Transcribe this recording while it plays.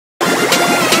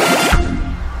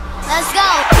Let's go.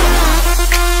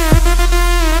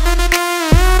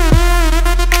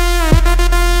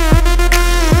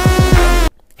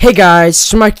 Hey guys,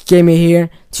 Smart Gamer here.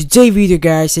 Today video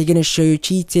guys, I'm gonna show you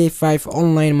GTA 5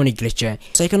 online money glitch.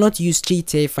 So I cannot use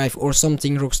GTA 5 or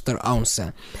something Rockstar owns.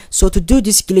 So to do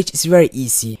this glitch is very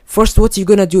easy. First what you're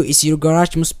gonna do is your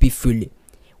garage must be full.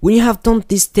 When you have done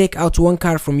this, take out one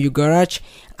car from your garage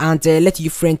and let your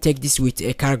friend take this with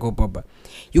a cargo bob.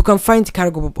 You can find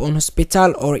cargo bob on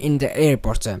hospital or in the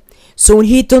airport. So when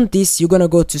he done this, you're gonna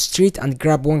go to street and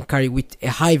grab one car with a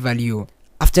high value.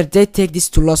 After that, take this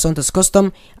to Los Santos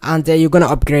Custom and you're gonna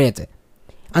upgrade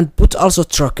and put also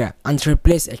truck and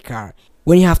replace a car.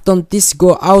 When you have done this,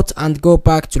 go out and go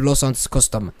back to Los Santos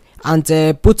Custom and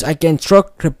put again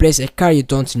truck, replace a car you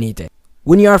don't need.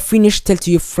 When you are finished, tell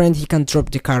to your friend he can drop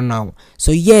the car now.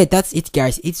 So yeah, that's it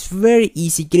guys, it's very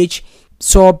easy glitch.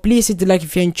 So please hit the like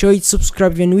if you enjoyed,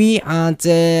 subscribe if you're new, and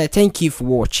thank you for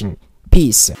watching.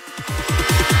 Peace.